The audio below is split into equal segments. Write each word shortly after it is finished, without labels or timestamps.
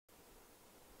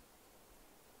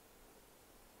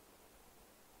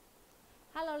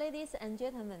Ladies and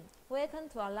gentlemen, welcome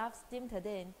to our live stream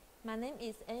today. My name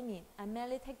is Amy. I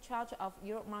mainly take charge of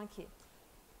Europe market.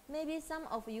 Maybe some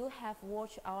of you have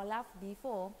watched our live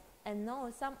before and know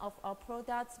some of our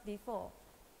products before,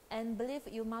 and believe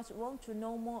you must want to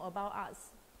know more about us.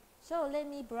 So let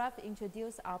me briefly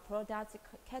introduce our product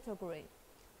category.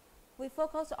 We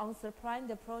focus on supplying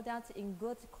the products in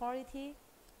good quality,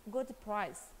 good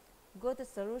price, good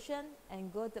solution,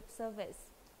 and good service.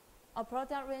 Our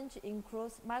product range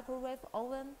includes microwave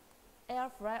oven, air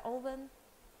fry oven,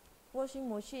 washing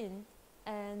machine,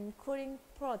 and cooling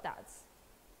products.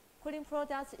 Cooling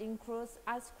products include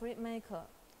ice cream maker,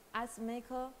 ice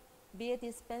maker, beer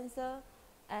dispenser,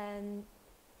 and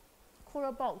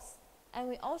cooler box. And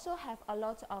we also have a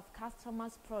lot of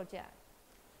customized projects.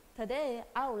 Today,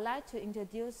 I would like to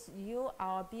introduce you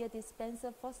our beer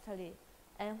dispenser firstly,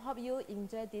 and hope you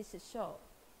enjoy this show.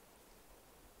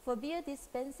 For beer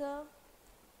dispenser,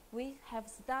 we have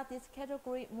started this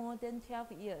category more than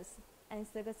 12 years and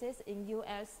success in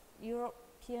US,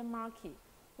 European market.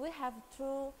 We have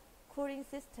two cooling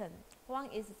systems. One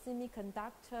is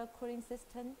semiconductor cooling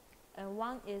system and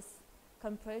one is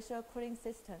compressor cooling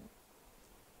system.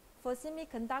 For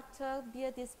semiconductor beer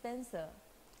dispenser,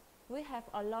 we have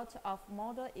a lot of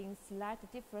models in slightly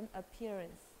different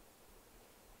appearance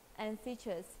and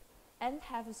features, and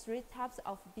have 3 types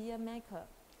of beer maker.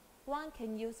 One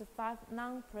can use 5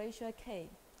 non-pressure K,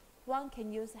 one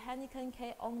can use Heineken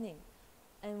K only,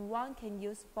 and one can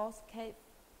use both K,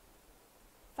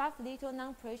 5-liter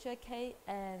non-pressure K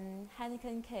and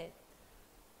Heineken K.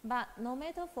 But no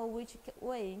matter for which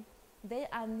way, they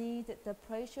are need the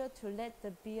pressure to let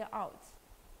the beer out.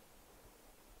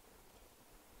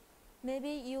 Maybe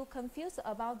you confused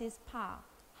about this part,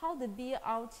 how the beer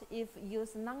out if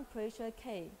use non-pressure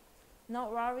K.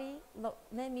 Don't worry,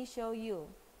 let me show you.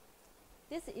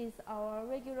 This is our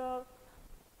regular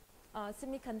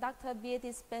semiconductor beer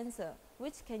dispenser,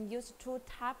 which can use 2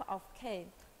 types of K,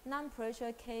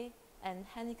 non-pressure K and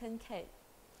Heineken K.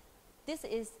 This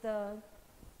is the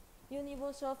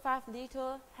universal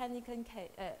 5-liter Heineken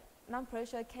K,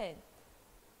 non-pressure K.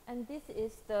 And this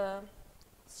is the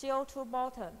CO2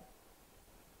 bottle.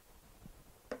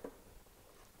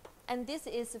 And this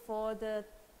is for the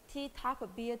T-type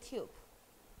beer tube.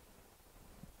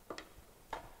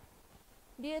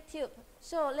 Beer tube.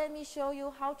 So let me show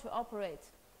you how to operate.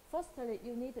 Firstly,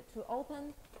 you need to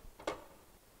open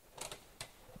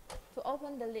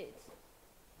the lid,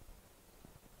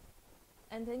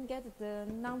 and then get the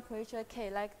non-pressure K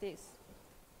like this,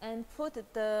 and put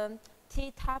the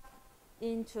T-type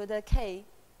into the K.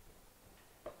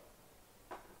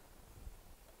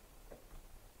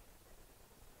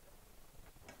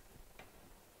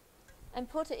 And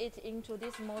put it into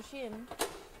this machine.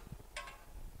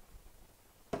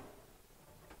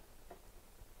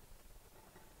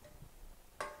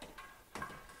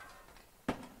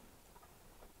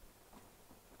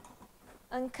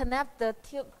 And connect the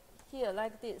tube here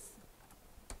like this.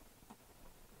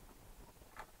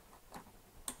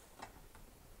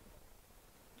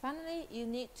 Finally, you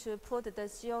need to put the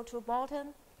CO2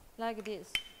 bottle like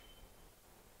this.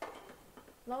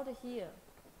 Load here.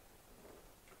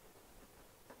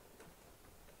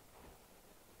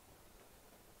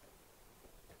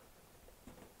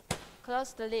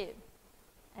 Close the lid,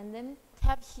 and then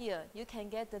tap here. You can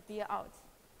get the beer out.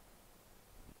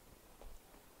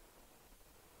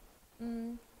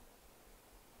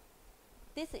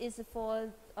 This is for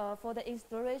the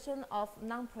installation of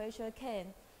non-pressure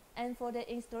can, and for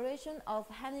the installation of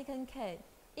Heineken can,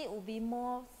 it will be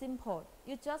more simple.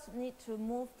 You just need to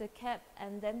move the cap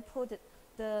and then put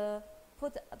the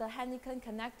Heineken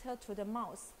connector to the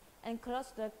mouth and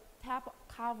close the tap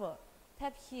cover.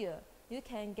 Tap here. You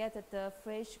can get the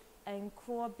fresh and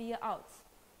cool beer out.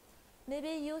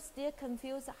 Maybe you still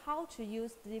confused how to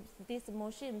use this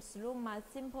machine through my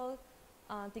simple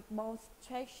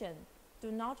demonstration.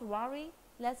 Do not worry,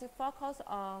 let's focus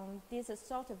on this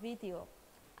short video.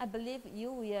 I believe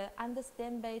you will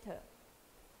understand better.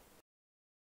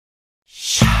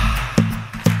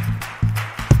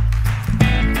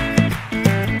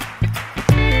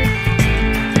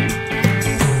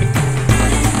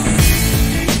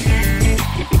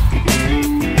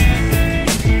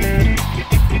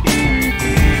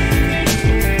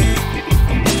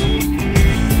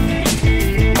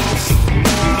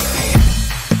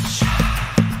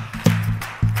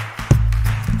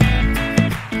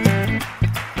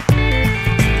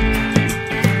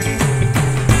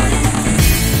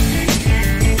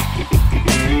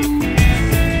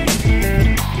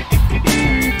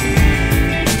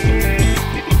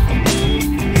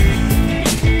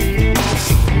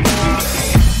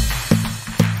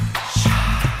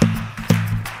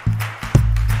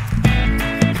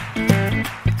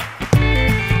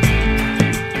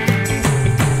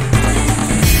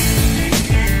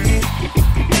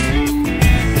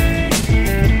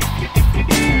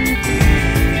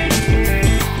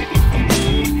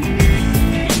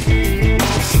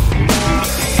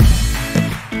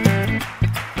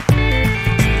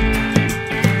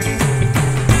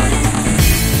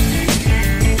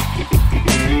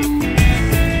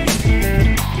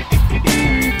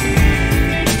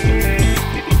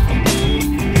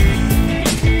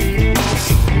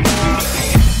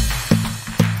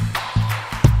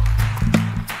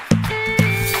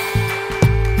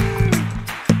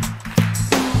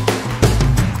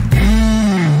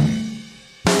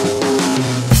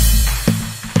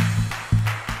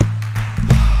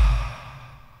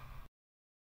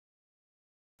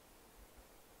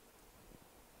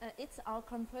 It's our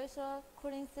compressor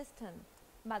cooling system,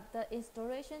 but the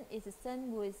installation is the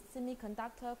same with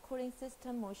semiconductor cooling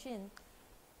system machine.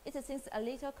 It seems a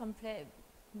little complex,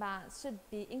 but should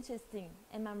be interesting.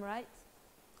 Am I right?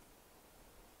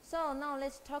 So now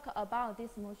let's talk about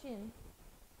this machine.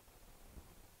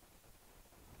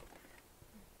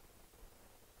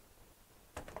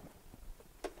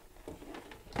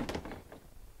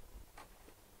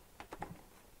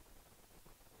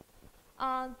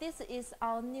 This is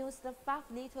our newest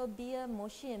 5-liter beer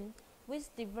machine, which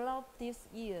developed this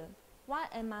year. Why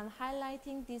am I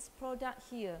highlighting this product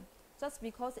here? Just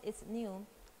because it's new?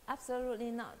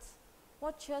 Absolutely not.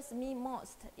 What charms me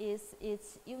most is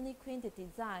its unique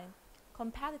design,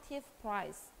 competitive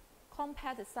price,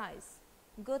 compact size,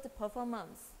 good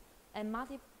performance, and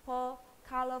multiple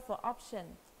colorful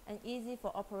options, and easy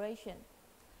for operation.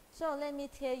 So let me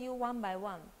tell you one by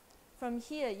one. From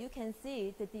here, you can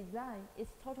see the design is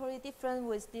totally different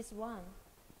with this one.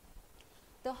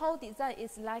 The whole design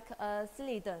is like a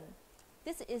cylinder.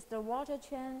 This is the water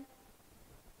chain.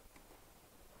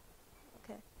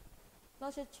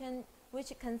 Water chain,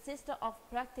 which consists of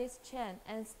plastic chain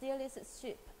and stainless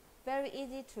strip, very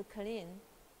easy to clean.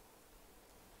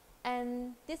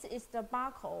 And this is the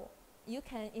barcode. You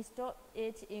can install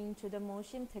it into the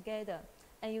machine together,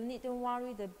 and you needn't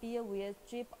worry the beer will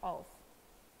drip off.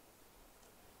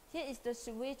 Here is the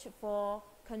switch for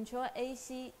control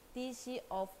AC, DC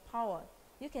of power.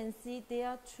 You can see there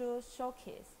are two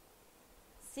sockets.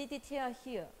 See detail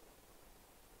here.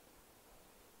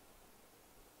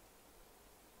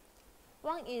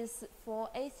 One is for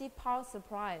AC power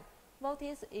supply.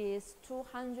 Voltage is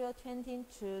 220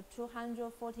 to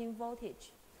 214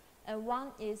 voltage. And one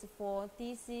is for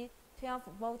DC 12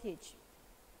 voltage.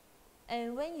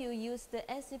 And when you use the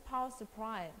AC power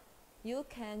supply, you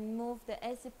can move the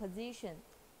AC position.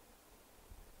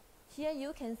 Here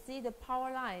you can see the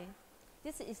power line.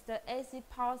 This is the AC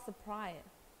power supply.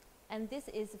 And this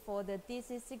is for the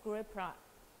DC cigarette plug.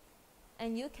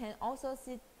 And you can also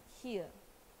see here.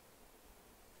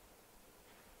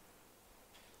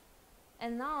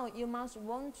 And now you must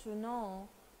want to know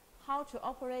how to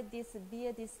operate this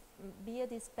beer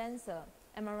dispenser.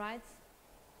 Am I right?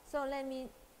 So let me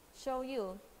show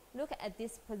you. Look at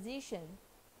this position.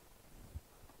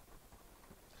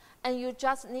 And you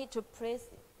just need to press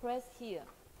here.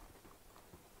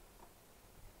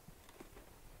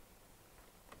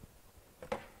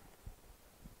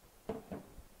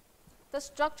 The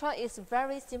structure is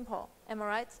very simple. Am I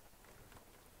right?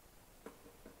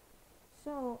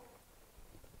 So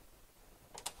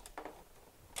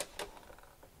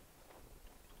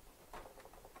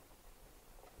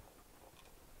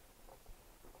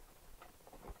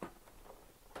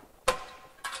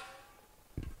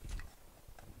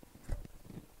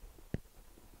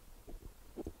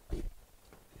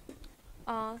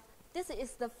this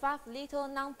is the 5-liter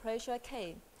non-pressure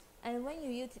keg. And when you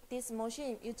use this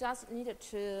machine, you just need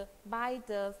to buy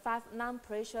the 5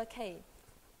 non-pressure keg.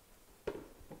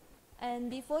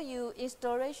 And before you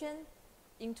installation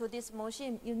into this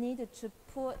machine, you need to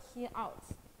pull here out,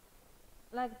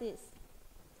 like this.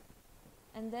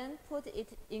 And then put it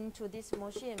into this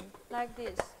machine, like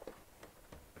this.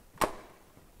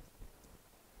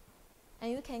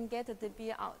 And you can get the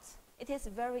beer out. It is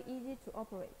very easy to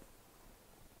operate.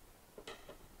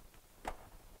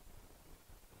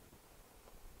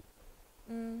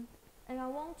 And I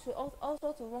want to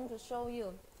also show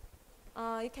you.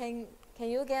 Can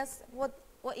you guess what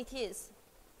it is?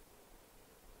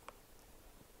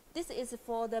 This is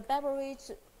for the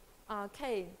beverage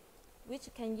keg, which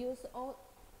can use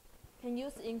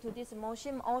into this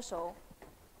machine also.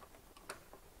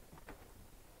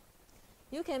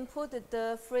 You can put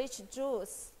the fresh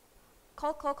juice,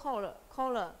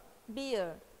 Coca-Cola,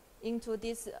 beer into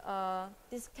this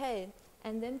keg,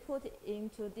 and then put it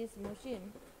into this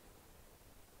machine.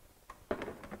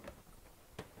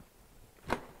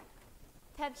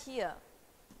 Tap here,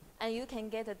 and you can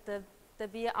get the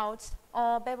beer out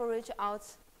or beverage out.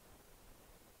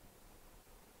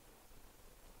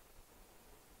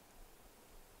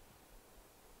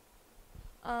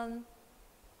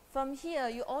 From here,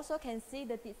 you also can see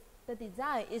that the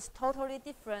design is totally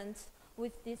different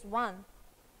with this one.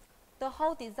 The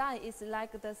whole design is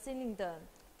like the cylinder.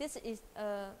 This is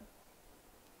a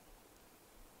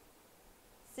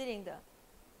cylinder.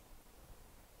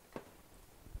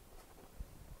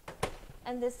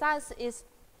 And the size is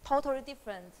totally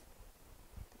different.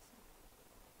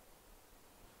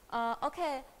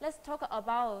 Okay, let's talk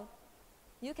about,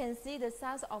 you can see the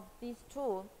size of these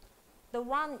two. The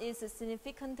one is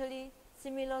significantly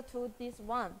similar to this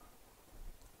one.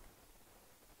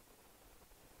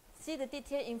 See the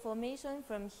detailed information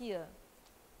from here.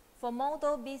 For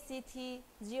model BCT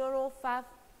 05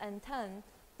 and 10,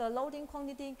 the loading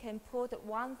quantity can put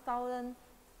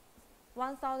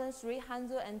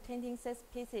 1,326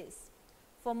 pieces.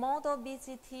 For model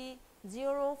BCT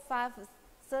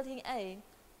 0513A,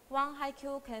 one high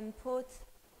cube can put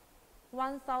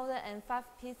 1,005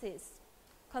 pieces.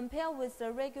 Compared with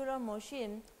the regular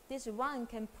machine, this one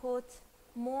can put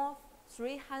more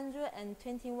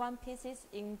 321 pieces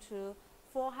into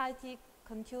 14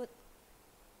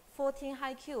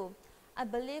 high cube. I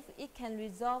believe it can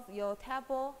resolve your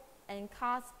table and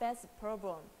car space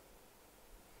problem.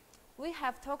 We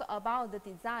have talked about the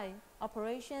design,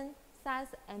 operation,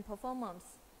 size, and performance.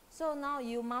 So now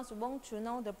you must want to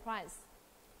know the price.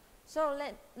 So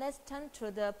let's turn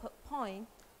to the point.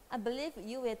 I believe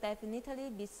you will definitely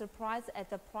be surprised at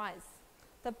the price.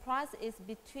 The price is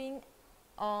between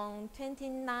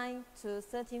 $29 to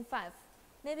 $35.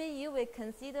 Maybe you will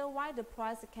consider why the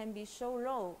price can be so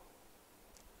low.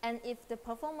 And if the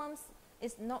performance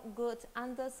is not good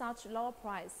under such low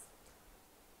price,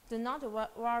 do not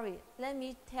worry. Let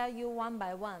me tell you one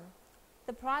by one.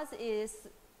 The price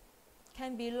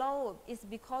can be low is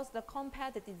because the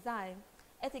compact design,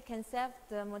 it can save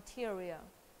the material.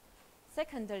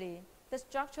 Secondly, the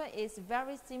structure is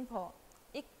very simple.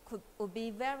 It would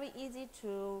be very easy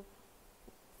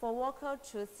for worker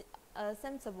to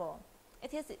assemble.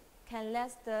 It can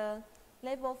last the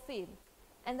labor feed,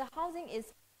 and the housing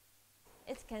it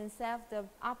can save the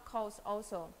up cost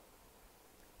also.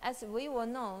 As we will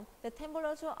know, the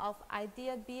temperature of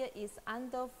ideal beer is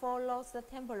under 4 lows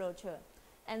temperature,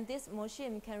 and this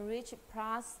machine can reach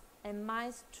plus and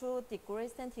minus 2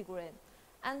 degrees centigrade,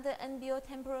 and the ambient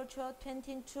temperature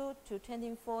 22 to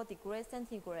 24 degrees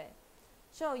centigrade.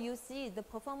 So you see the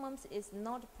performance is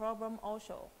not a problem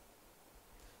also.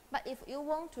 But if you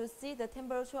want to see the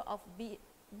temperature of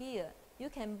beer, you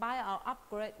can buy our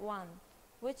upgrade one,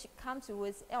 which comes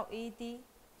with LED.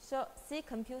 So see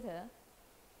computer.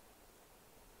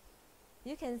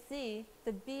 You can see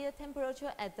the beer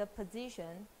temperature at the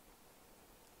position,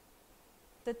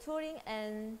 the tooling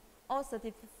and all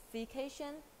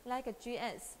certification like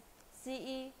GS,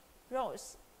 CE,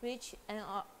 ROS, REACH, and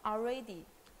are ready.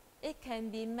 It can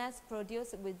be mass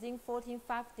produced within 14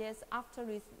 days after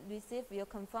receive your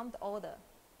confirmed order.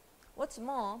 What's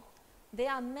more,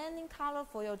 there are many colors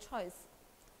for your choice.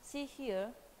 See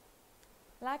here,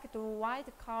 like the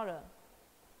white color,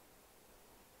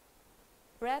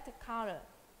 black color,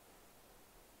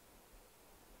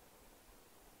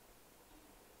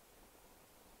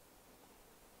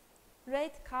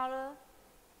 red color,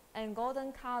 and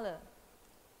golden color,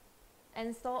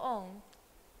 and so on.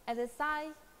 At the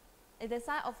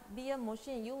side of beer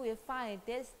machine, you will find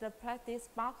there's the practice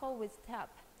barcode with tap,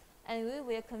 and we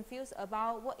will confuse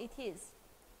about what it is.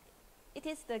 It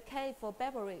is the K for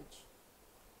beverage.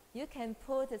 You can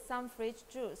put some fresh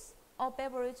juice or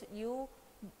beverage you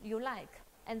like,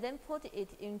 and then put it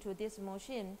into this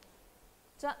machine.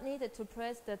 Just need to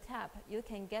press the tap. You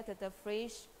can get the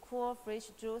fresh, cool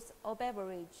fresh juice or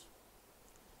beverage.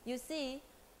 You see,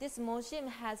 this machine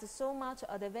has so much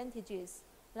advantages,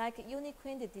 like unique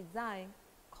design,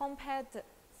 compact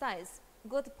size,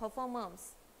 good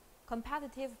performance,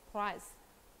 competitive price,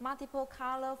 multiple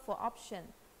color for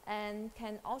option, and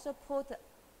can also put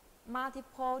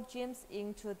multiple gems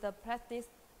into the practice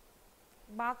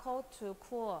barcode to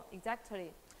cool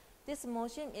exactly. This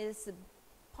machine is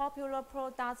popular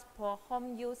product for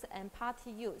home use and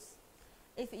party use.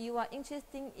 If you are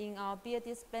interested in our beer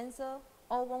dispenser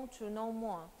or want to know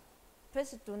more,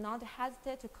 please do not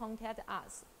hesitate to contact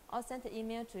us or send an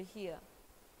email to here.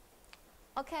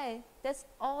 Okay, that's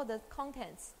all the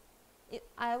contents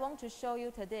I want to show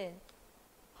you today.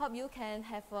 Hope you can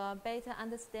have a better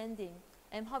understanding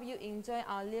and hope you enjoy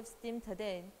our live stream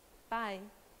today. Bye.